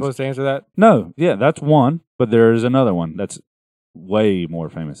I wasn't supposed to answer that? No, yeah, that's one, but there is another one that's way more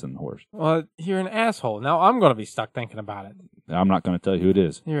famous than Horrors. Well, you're an asshole. Now I'm going to be stuck thinking about it. I'm not going to tell you who it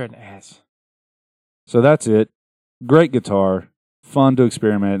is. You're an ass. So that's it. Great guitar. Fun to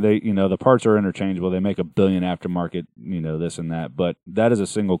experiment. They, the parts are interchangeable. They make $1 billion aftermarket, this and that. But that is a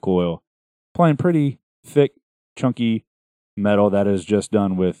single coil, playing pretty thick, chunky metal that is just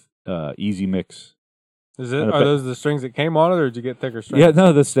done with Easy Mix. Is it? Are those the strings that came on it, or did you get thicker strings? Yeah,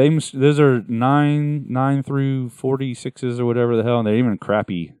 no, the same. Those are 9 through 46s or whatever the hell, and they're even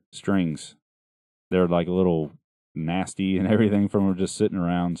crappy strings. They're like a little nasty and everything from just sitting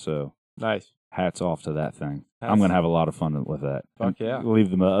around. So nice. Hats off to that thing. I'm going to have a lot of fun with that. Fuck yeah. Leave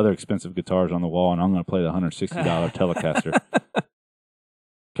the other expensive guitars on the wall, and I'm going to play the $160 Telecaster.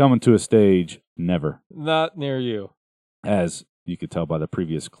 Coming to a stage, never. Not near you. As you could tell by the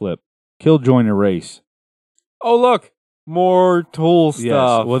previous clip, Killjoy Erase. Oh, look, more Tool stuff.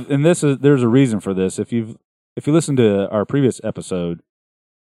 Yes. Well, and there's a reason for this. If you listen to our previous episode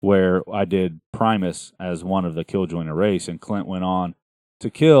where I did Primus as one of the Killjoy Erase, and Clint went on to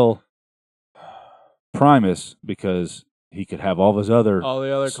kill Primus because he could have all the other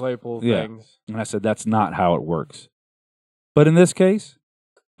Claypool things. And I said that's not how it works. But in this case,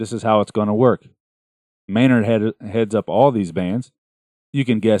 this is how it's going to work. Maynard heads up all these bands. You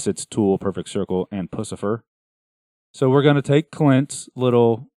can guess it's Tool, Perfect Circle, and Pussifer. So we're going to take Clint's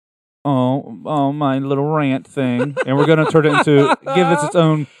little, my little rant thing, and we're going to turn it into, give it its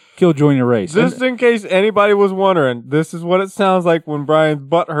own Killjoy Erase. Just in case anybody was wondering, this is what it sounds like when Brian's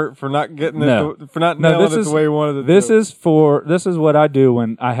butt hurt for not getting No. it, for not nailing it the way he wanted to do. This is what I do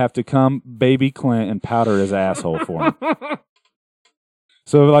when I have to come baby Clint and powder his asshole for him.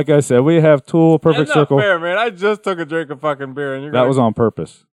 So, like I said, we have Tool, Perfect That's Circle. not fair, man. I just took a drink of fucking beer, and That was on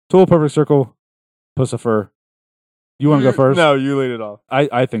purpose. Tool, Perfect Circle, Pussifer. You want to go first? No, you lead it off.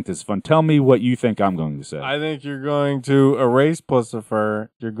 I think this is fun. Tell me what you think I'm going to say. I think you're going to erase Pussifer.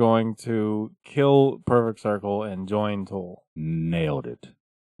 You're going to kill Perfect Circle and join Tool. Nailed it.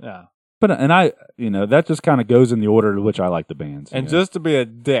 Yeah. But that just kind of goes in the order in which I like the bands. And just to be a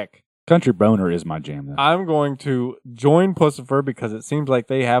dick, Country Boner is my jam. Then. I'm going to join Pussifer because it seems like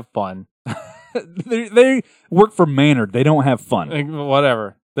they have fun. they work for Maynard. They don't have fun.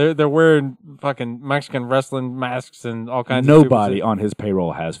 Whatever. They're wearing fucking Mexican wrestling masks and all kinds Nobody of stupid shit. on his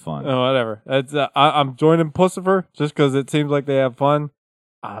payroll has fun. Oh, whatever. It's I'm joining Pussifer just because it seems like they have fun.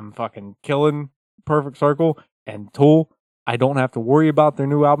 I'm fucking killing Perfect Circle and Tool. I don't have to worry about their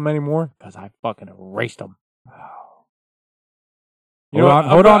new album anymore because I fucking erased them.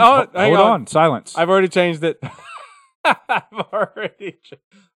 Hold on. Silence. I've already changed it. I've already.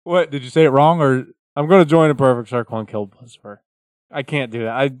 What? Did you say it wrong or? I'm going to join a Perfect Circle and kill Pussifer. I can't do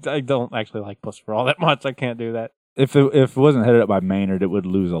that. I don't actually like Pussifer all that much. I can't do that. If it wasn't headed up by Maynard, it would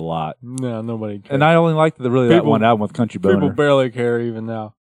lose a lot. No, nobody cares. And I only liked that one album with Country Boner. People barely care even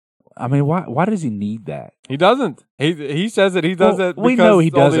now. I mean, why does he need that? He doesn't. He says that he does it because we know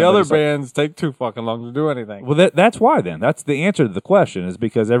he all doesn't, the but other it's like- bands take too fucking long to do anything. Well, that's why then. That's the answer to the question is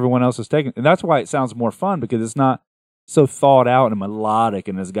because everyone else is taking, and that's why it sounds more fun because it's not so thought out and melodic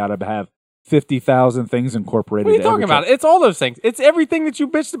and it's got to have 50,000 things incorporated. What are you talking about? It's all those things. It's everything that you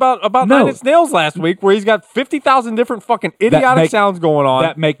bitched about No. Nine Inch Nails last week, where he's got 50,000 different fucking idiotic sounds going on.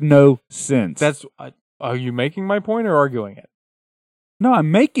 That make no sense. That's. Are you making my point or arguing it? No,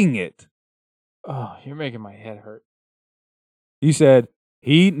 I'm making it. Oh, you're making my head hurt. You said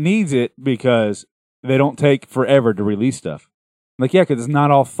he needs it because they don't take forever to release stuff. Like, yeah, because it's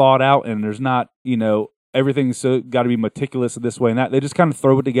not all thought out and there's not, everything's so got to be meticulous this way and that. They just kind of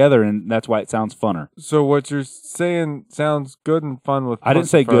throw it together and that's why it sounds funner. So what you're saying sounds good and fun with I didn't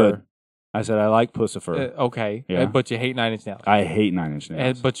say Pussifer. good. I said I like Pussifer. Okay, Yeah. but you hate Nine Inch Nails. I hate Nine Inch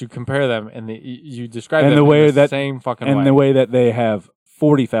Nails. But you compare them and you describe And them the way in the that- same fucking and way. the way that they have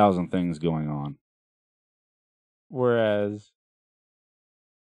 40,000 things going on. Whereas,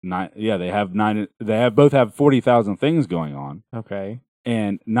 they both have 40,000 things going on. okay,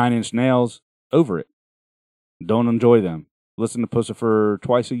 And 9 Inch Nails over it. Don't enjoy them. Listen to Pussifer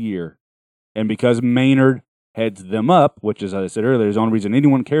twice a year. And because Maynard heads them up, which as I said earlier is the only reason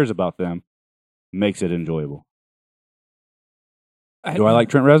anyone cares about them, makes it enjoyable. Do I like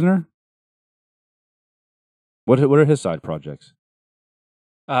Trent Reznor? What are his side projects?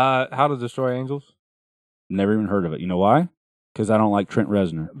 How to Destroy Angels? Never even heard of it. You know why? Because I don't like Trent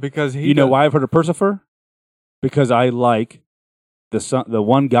Reznor. Because You know why I've heard of Pussifer? Because I like the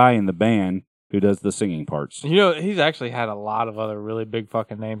one guy in the band who does the singing parts. He's actually had a lot of other really big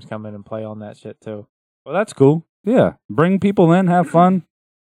fucking names come in and play on that shit too. Well, that's cool. Yeah. Bring people in, have fun,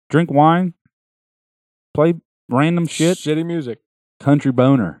 drink wine, play random shit. Shitty music. Country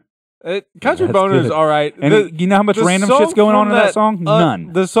Boner. Country That's Boner is good. all right. And you know how much the random song shit's going on from in that song?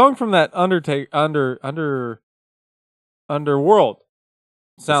 None. The song from that Underworld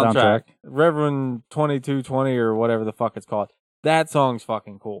soundtrack, Reverend 2220 or whatever the fuck it's called. That song's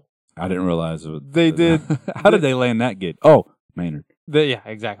fucking cool. I didn't realize it. They did. How did they land that gig? Oh, Maynard. Yeah,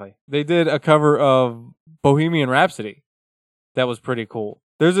 exactly. They did a cover of Bohemian Rhapsody. That was pretty cool.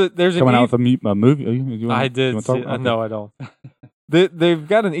 There's Coming out with a movie. I did. No, I don't. They've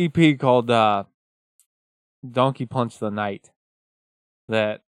got an EP called Donkey Punch the Night.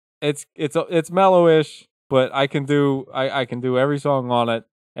 That it's mellowish, but I can do every song on it,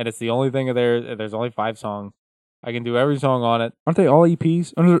 and it's the only thing of theirs. There's only 5 songs. I can do every song on it. Aren't they all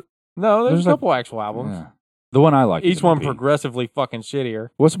EPs? No, there's a like- couple actual albums. Yeah. The one I like. Each is an one EP. progressively fucking shittier.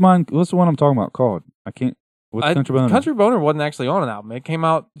 What's mine? What's the one I'm talking about called? I can't. What's Country Boner? Country Boner wasn't actually on an album. It came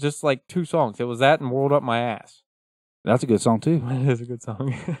out just like 2 songs. It was that and World Up My Ass. That's a good song too. It is a good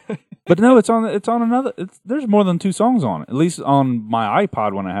song. But no, it's on another. There's more than 2 songs on it. At least on my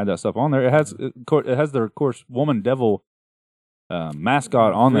iPod when I had that stuff on there, it has the of course Woman Devil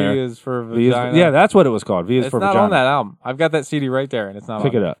mascot on there. V is for V is- vagina. yeah, that's what it was called. V is It's for not vagina. on that album. I've got that CD right there, and it's not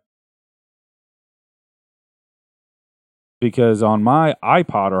Pick on it up. Because on my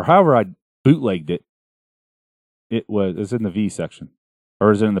iPod or however I bootlegged it, it's in the V section,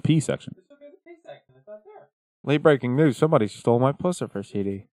 or is it in the P section? Late breaking news: somebody stole my Pussifer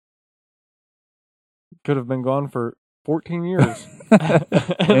CD. Could have been gone for 14 years.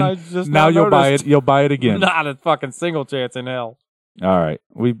 and I just now you'll buy noticed. it. You'll buy it again. Not a fucking single chance in hell. All right,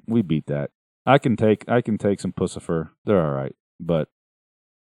 we beat that. I can take some Pussifer. They're all right, but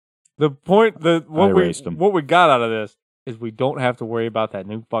The point, erased 'em. what we got out of this is we don't have to worry about that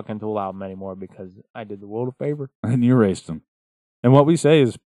new fucking Tool album anymore because I did the world a favor. and you erased them. And what we say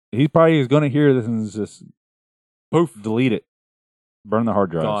is he probably is going to hear this and just poof, delete it, burn the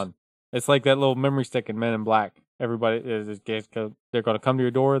hard drives. Gone. It's like that little memory stick in Men in Black. Everybody they're going to come to your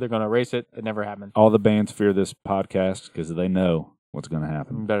door. They're going to erase it. It never happened. All the bands fear this podcast because they know what's going to You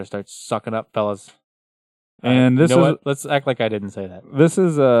happen. better start sucking up, fellas. And You this know is what? Let's act like I didn't say that. this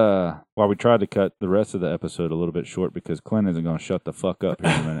is why we tried to cut the rest of the episode a little bit short because Clint isn't going to shut the fuck up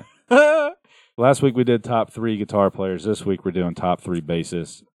here in a minute. Last week we did top 3 guitar players. This week we're doing top 3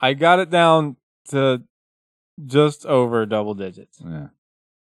 bassists. I got it down to just over double digits. Yeah.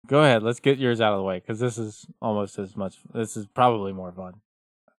 Go ahead. Let's get yours out of the way because this is almost as much. This is probably more fun.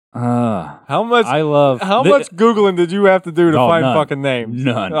 How much? I love How much Googling did you have to do to Oh, find none. fucking names?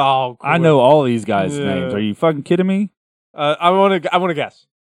 None. Oh, I cool. know all these guys' Yeah. names. Are you fucking kidding me? I want to guess.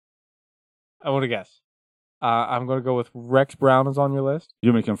 I'm going to go with Rex Brown is on your list. You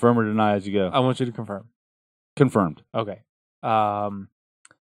want me to confirm or deny as you go? I want you to confirm. Confirmed. Okay.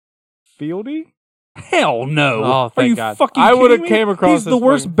 Fieldy? Hell no. Oh, Are thank you God. fucking I would have kidding me? came across He's the this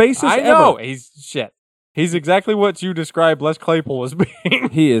worst fucking- bassist I ever. know. He's shit. He's exactly what you described Les Claypool as being.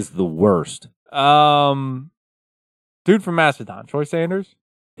 He is the worst. Dude from Mastodon, Troy Sanders.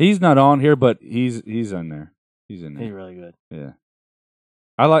 He's not on here, but he's in there. He's in there. He's really good. Yeah.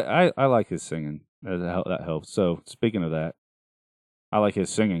 I like his singing. That helps. So speaking of that, I like his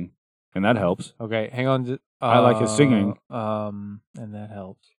singing, and that helps. Okay, hang on. I like his singing. And that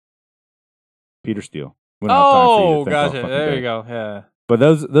helps. Peter Steele. We don't have time for you to Oh, think all gotcha. fucking There day. you go. Yeah. But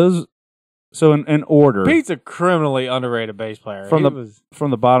those. So in order, Pete's a criminally underrated bass player. From He the- was,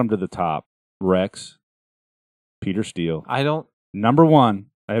 from the bottom to the top, Rex, Peter Steele, I don't. number 1.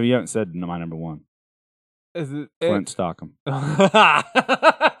 You haven't said my number 1. Is it? Clint Stockham. It's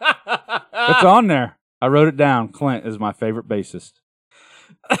It's on there. I wrote it down. Clint is my favorite bassist.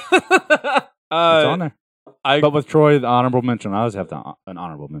 It's on there. But with Troy, the honorable mention. I always have an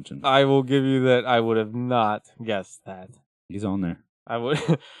honorable mention. I will give you that. I would have not guessed that. He's on there. I would.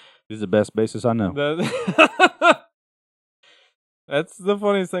 He's the best bassist I know. That's the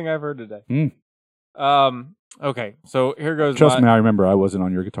funniest thing I've heard today. Mm. Okay, so here goes. Trust me, I remember I wasn't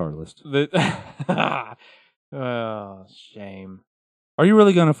on your guitar list. Oh, shame. Are you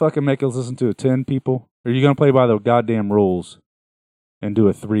really going to fucking make us listen to a 10, people? Or are you going to play by the goddamn rules and do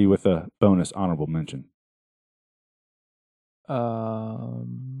a 3 with a bonus honorable mention?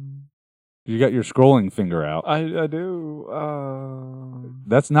 You got your scrolling finger out. I do.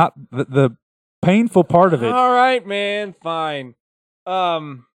 That's not the painful part of it. All right, man. Fine.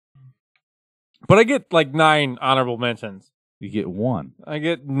 But I get like 9 honorable mentions. You get 1. I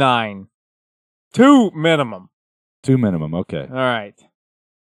get 9. 2 minimum. 2 minimum. Okay. All right.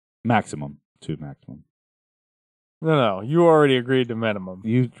 Maximum. 2 maximum. No. You already agreed to minimum.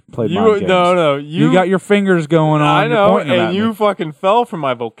 You played mind games. No. You got your fingers going on. I You're know, pointing them at and you me. fucking fell for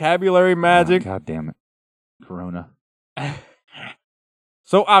my vocabulary magic. Oh, God damn it. Corona.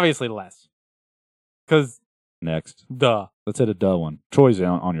 So obviously less. Because, Next. duh. Let's hit a duh one. Troy's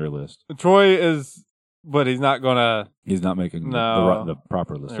on your list. Troy is, but he's not going to. He's not making No. the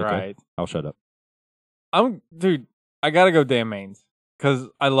proper list. Okay? Right. I'll shut up. Dude, I got to go Dan Maines. Because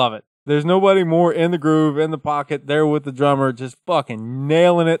I love it. There's nobody more in the groove, in the pocket, there with the drummer, just fucking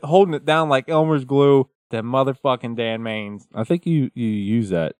nailing it, holding it down like Elmer's glue than motherfucking Dan Maines. I think you use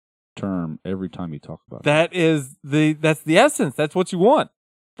that term every time you talk about That's the essence. That's what you want.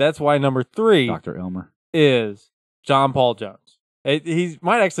 That's why number 3 Dr. Elmer. is John Paul Jones. He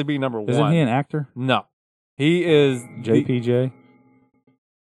might actually be number 1. Isn't he an actor? No. He is JPJ?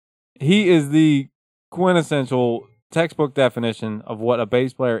 he is the quintessential textbook definition of what a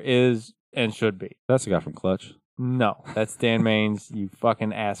bass player is and should be. That's the guy from Clutch. No, that's Dan Maines, you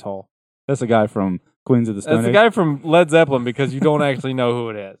fucking asshole. That's the guy from Queens of the Stone That's the Age. guy from Led Zeppelin because you don't actually know who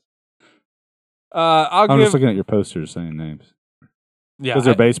it is. I'm just looking at your posters saying names. Yeah, Because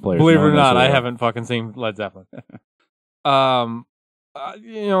they're bass players. believe it No or one knows not, who I they are. haven't fucking seen Led Zeppelin.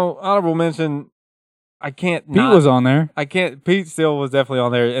 Honorable mention. I can't. Pete was on there. I can't. Pete Steele was definitely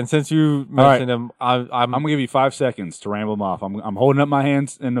on there, and since you mentioned him, I'm I'm gonna give you 5 seconds to ramble them off. I'm holding up my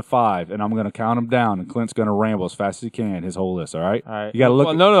hands in the 5, and I'm gonna count them down. And Clint's gonna ramble as fast as he can his whole list. All right. all right. You gotta look.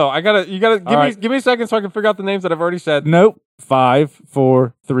 Well, no. You gotta All right. give me a second so I can figure out the names that I've already said. Nope. 5,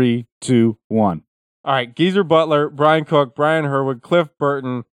 4, 3, 2, 1. All right. Geezer Butler, Brian Cook, Brian Herwood, Cliff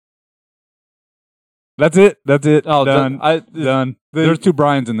Burton. That's it. That's it. Oh, done. Done. There's 2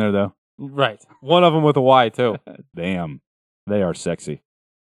 Brians in there, though. Right. One of them with a Y, too. Damn. They are sexy.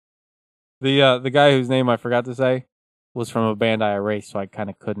 The guy whose name I forgot to say was from a band I erased, so I kind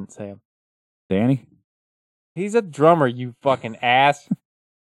of couldn't say him. Danny? He's a drummer, you fucking ass.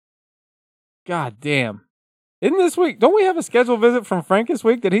 God damn. Isn't this week? Don't we have a scheduled visit from Frank this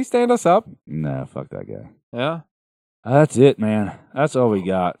week? Did he stand us up? No, fuck that guy. Yeah. That's it, man. That's all we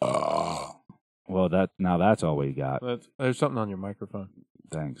got. Well, that's all we got. There's something on your microphone.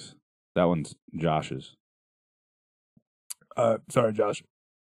 Thanks. That one's Josh's. Sorry, Josh.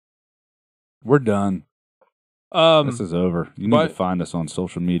 We're done. This is over. You need to find us on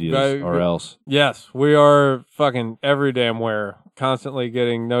social medias or else. Yes, we are fucking every damn where. Constantly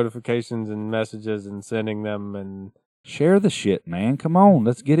getting notifications and messages and sending them and share the shit, man. Come on,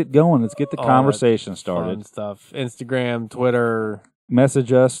 let's get it going. Let's get the conversation started. Fun stuff. Instagram, Twitter,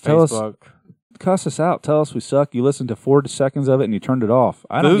 message us. Facebook. Tell us, cuss us out. Tell us we suck. You listened to 4 seconds of it and you turned it off.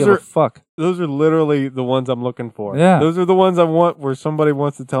 I don't give a fuck. Those are literally the ones I'm looking for. Yeah, those are the ones I want where somebody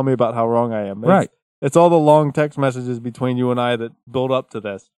wants to tell me about how wrong I am. Right. It's all the long text messages between you and I that build up to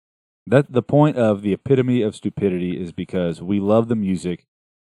this. That the point of the epitome of stupidity is because we love the music,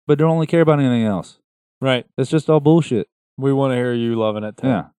 but don't only care about anything else. Right. It's just all bullshit. We want to hear you loving it too.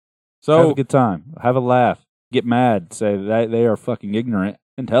 Yeah. So have a good time. Have a laugh. Get mad. Say that they are fucking ignorant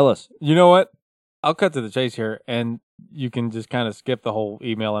and tell us. You know what? I'll cut to the chase here and you can just kind of skip the whole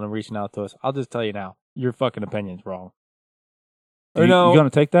email and reaching out to us. I'll just tell you now. Your fucking opinion's wrong. You going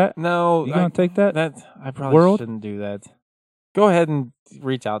to take that? No. You going to take that? I probably shouldn't do that. Go ahead and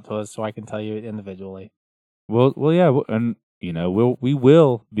reach out to us so I can tell you individually. Well, yeah, and we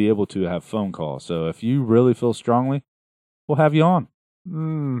will be able to have phone calls. So if you really feel strongly, we'll have you on.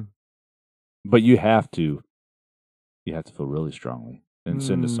 But you have to feel really strongly and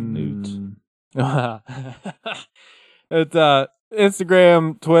send us some nudes. It's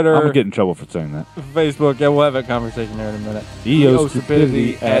Instagram, Twitter. I'm gonna get in trouble for saying that. Facebook. Yeah, we'll have that conversation there in a minute.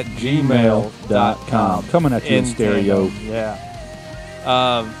 eostupidity@gmail.com. Coming at you in stereo. Yeah.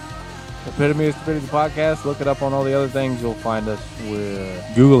 Epitome of Stupidity Podcast. Look it up on all the other things. You'll find us. We're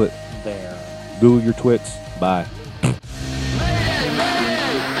Google it. There. Google your twits. Bye.